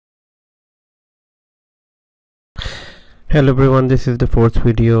Hello everyone, this is the fourth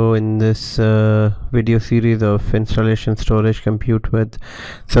video in this video series of installation storage compute with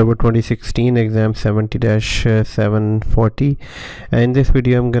Server 2016 exam 70-740. In this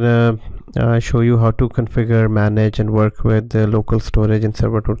video I'm gonna show you how to configure, manage and work with the local storage in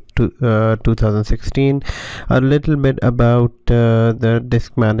Server 2016, a little bit about the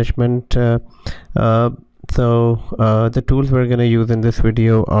disk management. The tools we're going to use in this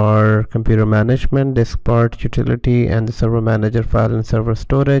video are computer management, disk part utility, and the server manager file and server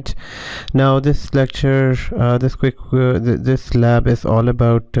storage. Now this lecture, this lab is all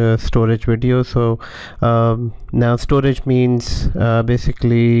about storage video. So now storage means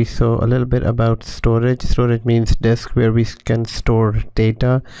basically, so a little bit about storage. Storage means disk where we can store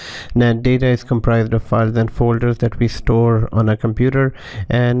data. Now data is comprised of files and folders that we store on a computer,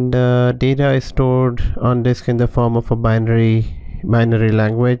 and data is stored on disk in the form of a binary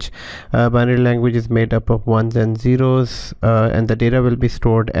language. Binary language is made up of ones and zeros, and the data will be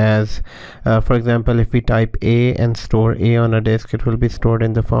stored as, for example, if we type A and store A on a disk, it will be stored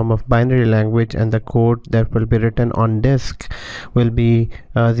in the form of binary language, and the code that will be written on disk will be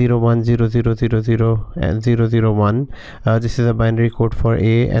 010000 and 001. This is a binary code for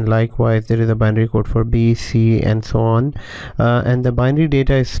A, and likewise there is a binary code for B, C, and so on. And the binary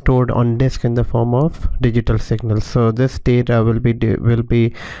data is stored on disk in the form of digital signals. So this data will be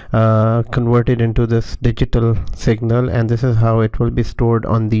converted into this digital signal, and this is how it will be stored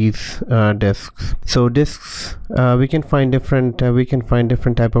on these disks. So disks, we can find different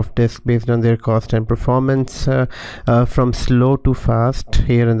type of disk based on their cost and performance, from slow to fast.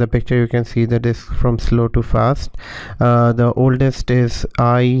 Here in the picture you can see the disk from slow to fast. The oldest is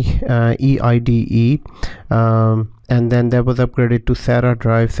EIDE, and then that was upgraded to SATA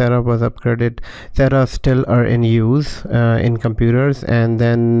drive. SATA was upgraded. SATA still are in use in computers, and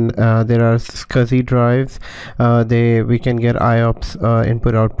then there are SCSI drives. We can get IOPS,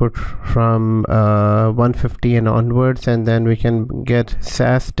 input output, from 150 and onwards, and then we can get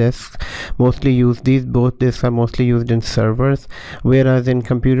SAS disks. Both disks are mostly used in servers, whereas in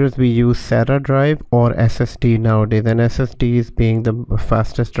computers we use SATA drive or SSD nowadays, and SSD is being the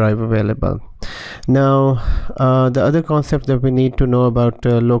fastest drive available. Now the other concept that we need to know about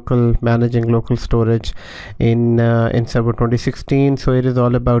managing local storage in Server 2016. So it is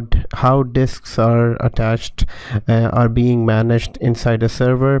all about how disks are attached, are being managed inside a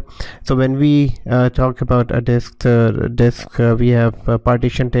server. So when we talk about a disk, we have a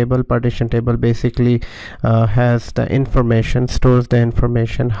partition table. Partition table basically has the information, stores the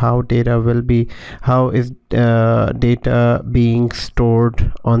information, how is data being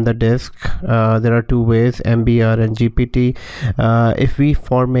stored on the disk. There are two ways, MBR and GPT. If we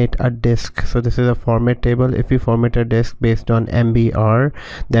format a disk, so this is a format table. If we format a disk based on MBR,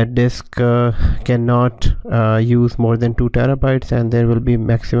 that disk cannot use more than 2 terabytes, and there will be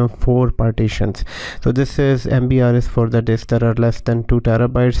maximum 4 partitions. So this is MBR is for the disks that are less than 2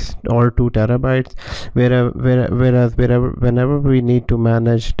 terabytes or 2 terabytes, whereas whenever we need to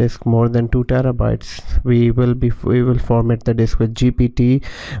manage disk more than 2 terabytes, we will format the disk with GPT,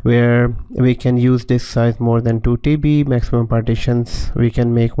 where we can use disk size more than 2 TB. Maximum partitions, we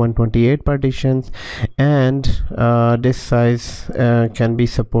can make 128 partitions, and disk size can be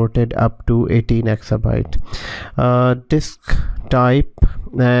supported up to 18 exabyte. Disk type,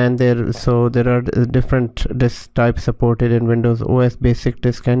 and there are different disk types supported in Windows OS: basic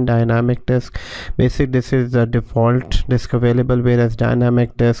disk and dynamic disk. Basic disk is the default disk available, whereas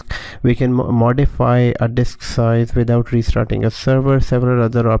dynamic disk, we can modify a disk size without restarting a server. Several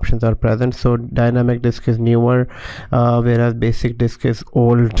other options are present. So dynamic disk is newer, whereas basic disk is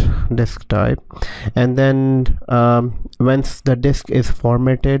old disk type. And then once the disk is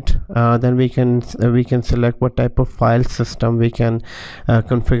formatted, then we can select what type of file system we can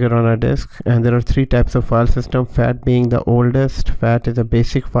configure on a disk. And there are 3 types of file system, FAT being the oldest. FAT is a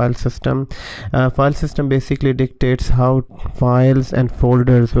basic file system. File system basically dictates how files and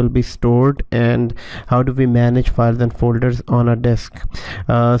folders will be stored, and how do we manage files and folders on a disk.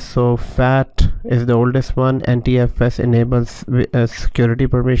 So FAT is the oldest one. NTFS enables security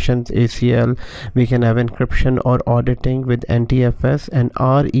permissions. ACL, we can have encryption or auditing with NTFS, and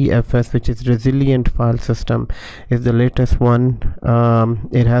REFS, which is resilient file system, is the latest one.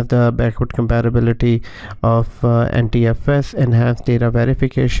 It has the backward compatibility of NTFS, enhanced data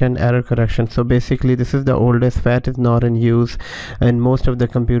verification, error correction. So basically this is the oldest. FAT is not in use. In most of the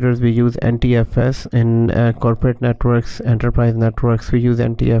computers we use NTFS. In corporate networks, enterprise networks, we use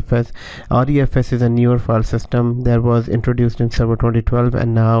NTFS. REFS is a newer file system that was introduced in Server 2012,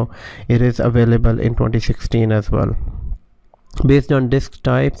 and now it is available in 2016 as well. Based on disk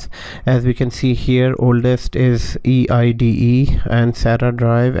types, as we can see here, oldest is EIDE and SATA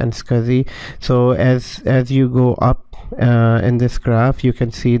drive and SCSI. So as you go up in this graph, you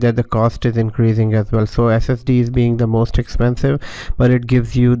can see that the cost is increasing as well. So SSD is being the most expensive, but it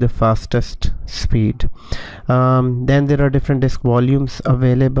gives you the fastest speed. Then there are different disk volumes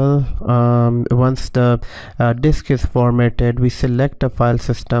available. Once the disk is formatted, we select a file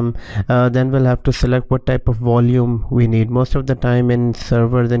system. Then we'll have to select what type of volume we need. Most of the time in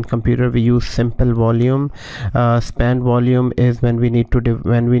servers and computer we use simple volume. Span volume is when we need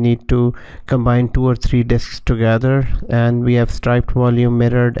to combine 2 or 3 disks together, and we have striped volume,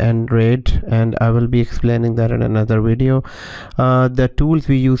 mirrored, and RAID, and I will be explaining that in another video. The tools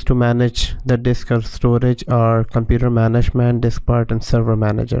we use to manage the disk or storage are computer management, disk part, and server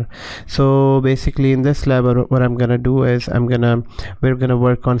manager. So basically in this lab, what I'm gonna do is we're gonna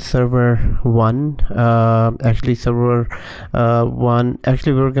work on server 1. Actually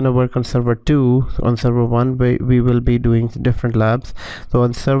we're gonna work on server 2. On server 1 we will be doing different labs. So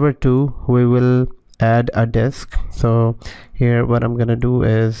on server 2 we will add a disk. So here what I'm gonna do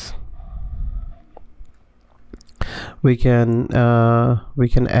is we can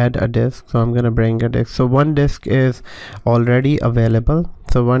add a disk. So I'm gonna bring a disk. So one disk is already available.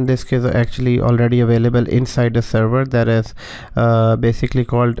 So one disk is actually already available inside the server, that is basically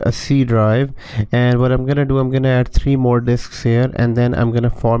called a C drive. And what I'm gonna do, I'm gonna add 3 more disks here, and then I'm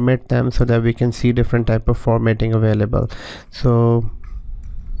gonna format them so that we can see different type of formatting available. So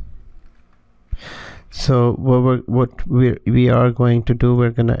what we are going to do,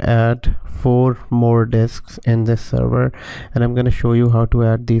 we're going to add 4 more disks in this server, and I'm going to show you how to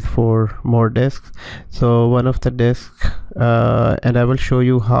add these 4 more disks. So one of the disks, and I will show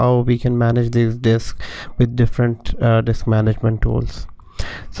you how we can manage these disks with different disk management tools.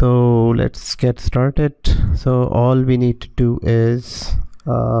 So let's get started. So all we need to do is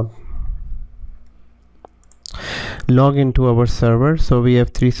log into our server. So we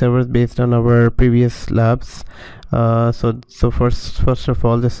have 3 servers based on our previous labs. So first of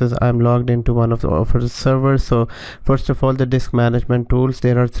all, I'm logged into one of the servers. So first of all, the disk management tools,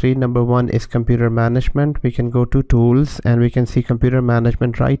 there are 3. Number 1 is computer management. We can go to tools and we can see computer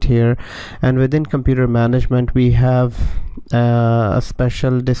management right here, and within computer management we have a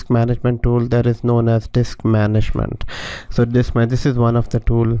special disk management tool that is known as disk management. So this is one of the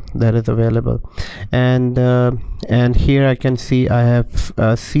tool that is available, and here I can see I have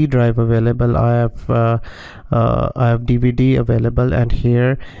a C drive available, I have DVD available, and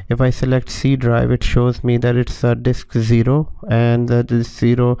here if I select C drive, it shows me that it's a disk 0, and the disk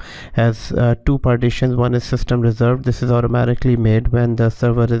 0 has 2 partitions. One is system reserved, this is automatically made when the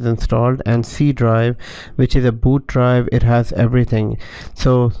server is installed, and C drive, which is a boot drive, it has everything.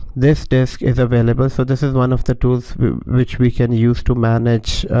 So this disk is available. So this is one of the tools which we can use to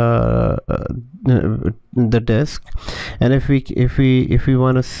manage the disk. And if we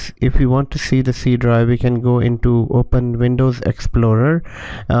want to see the C drive, we can go into open Windows Explorer.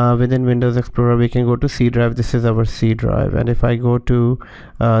 Within Windows Explorer we can go to C drive. This is our C drive, and if I go to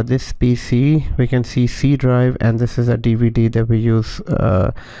this PC, we can see C drive, and this is a DVD that we use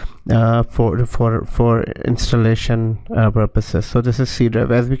for installation purposes. So this is C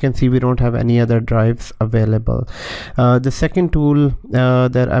drive. As we can see, we don't have any other drives available. The second tool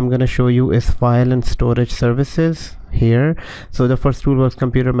that I'm going to show you is file and storage services here. So the first tool was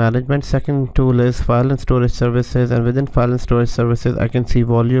computer management, second tool is file and storage services, and within file and storage services I can see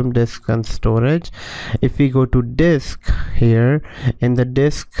volume, disk, and storage. If we go to disk here, in the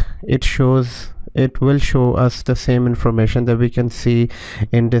disk it will show us the same information that we can see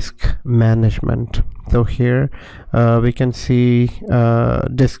in disk management. So here we can see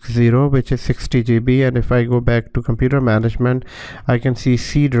disk 0, which is 60 GB, and if I go back to computer management, I can see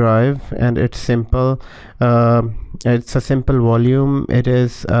C drive, and it's simple. It's a simple volume, it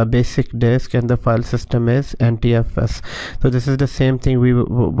is a basic disk, and the file system is NTFS. So this is the same thing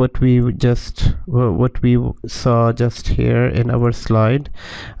what we saw just here in our slide,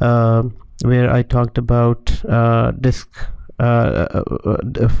 where I talked about disk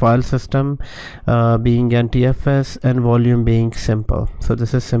file system being NTFS and volume being simple. So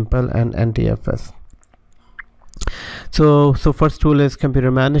this is simple and NTFS. So first tool is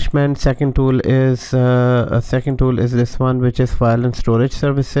computer management, second tool is this one, which is file and storage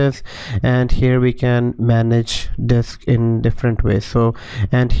services, and here we can manage disk in different ways. So,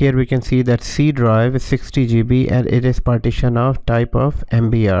 and here we can see that C drive is 60 GB and it is partition of type of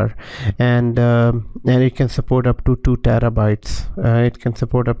MBR, and it can support up to 2 terabytes. It can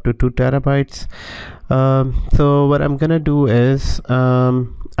support up to 2 terabytes. So what I'm gonna do is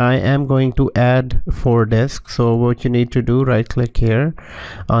I am going to add 4 disks. So what you need to do, right click here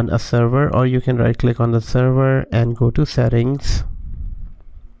on a server, or you can right click on the server and go to settings,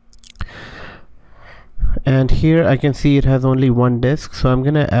 and here I can see it has only 1 disk, so I'm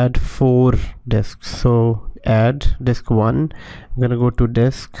gonna add 4 disks. So add disk 1. I'm gonna go to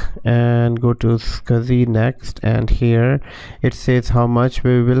disk and go to SCSI next, and here it says how much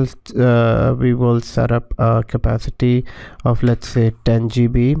we will set up a capacity of, let's say, 10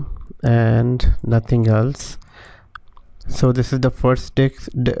 GB and nothing else. So this is the first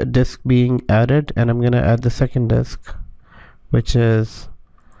disk being added, and I'm gonna add the second disk, which is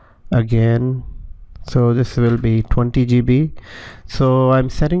again, so this will be 20 GB. So I'm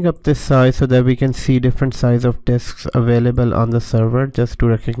setting up this size so that we can see different size of disks available on the server, just to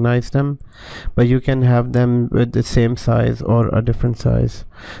recognize them, but you can have them with the same size or a different size.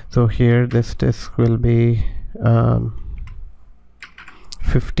 So here this disk will be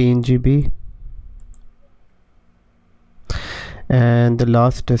 15 GB, and the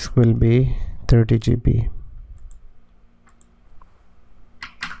last disk will be 30 GB.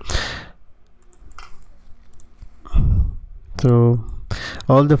 So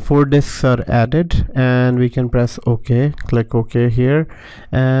all the 4 disks are added, and we can press OK, click OK here,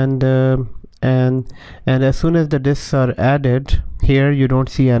 and as soon as the disks are added, here you don't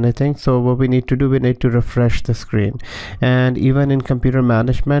see anything. So what we need to do, we need to refresh the screen, and even in computer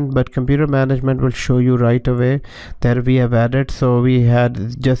management, but computer management will show you right away that we have added. So we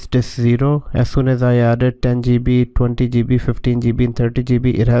had just disk 0. As soon as I added 10 GB, 20 GB, 15 GB and 30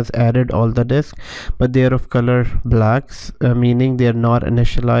 GB, it has added all the disks, but they are of color blacks, meaning they are not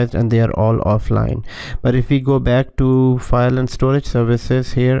initialized and they are all offline. But if we go back to file and storage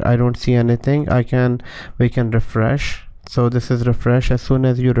services, here I don't see anything. We can refresh. So this is refresh. As soon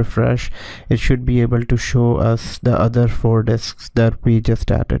as you refresh, it should be able to show us the other 4 disks that we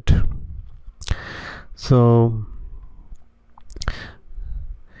just added. So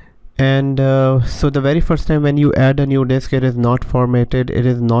so the very first time when you add a new disk, it is not formatted, it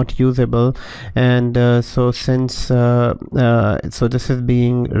is not usable, and so since so this is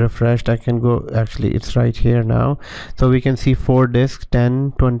being refreshed, I can go, actually it's right here now. So we can see 4 disks,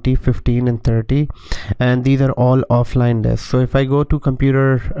 10, 20, 15 and 30, and these are all offline disks. So if I go to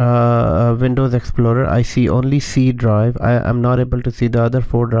computer Windows Explorer, I see only C drive. I'm not able to see the other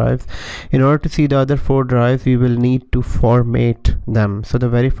 4 drives. In order to see the other 4 drives, we will need to format them. So the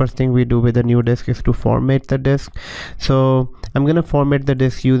very first thing we do with a new disk is to format the disk. So I'm going to format the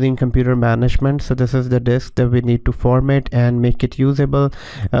disk using computer management. So this is the disk that we need to format and make it usable,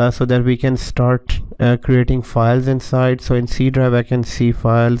 so that we can start creating files inside. So in C drive I can see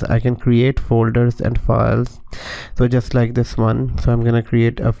files, I can create folders and files, so just like this one. So I'm going to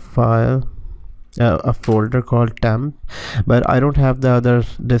create a file, a folder called temp, but I don't have the other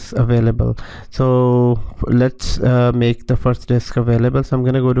disk available. So let's make the first disk available. So I'm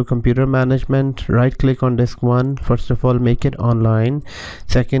going to go to computer management, right click on disk 1. First of all, make it online.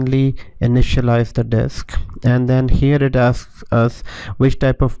 Secondly, initialize the disk, and then here it asks us which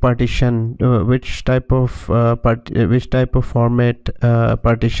type of partition, which type of format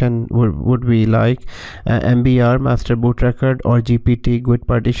partition would we like, MBR, master boot record, or GPT, GUID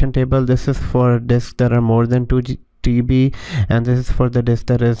partition table. This is for disks that are more than 2 TB, and this is for the disk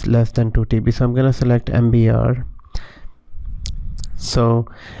that is less than 2 TB. So I'm going to select MBR. So,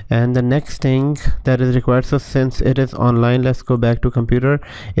 and the next thing that is required, so since it is online, let's go back to computer.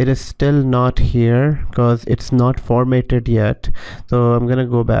 It is still not here because it's not formatted yet. So I'm gonna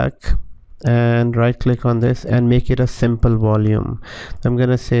go back and right click on this and make it a simple volume. I'm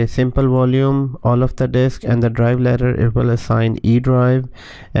gonna say simple volume, all of the disk, and the drive letter it will assign E drive,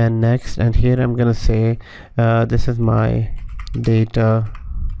 and next. And here I'm gonna say this is my data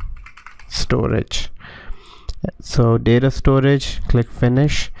storage. So data storage, click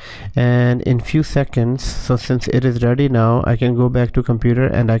finish, and in few seconds, so since it is ready now, I can go back to computer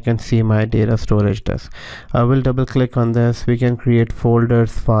and I can see my data storage disk. I will double click on this. We can create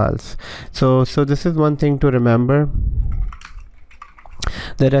folders, files. So this is one thing to remember,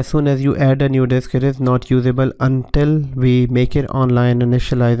 that as soon as you add a new disk, it is not usable until we make it online,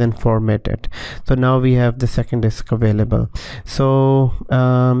 initialize and format it. So now we have the second disk available. So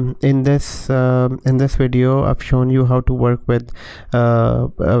in this video I've shown you how to work with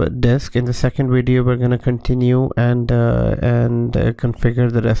disk. In the second video we're going to continue and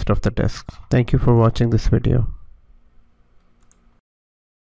configure the rest of the disk. Thank you for watching this video.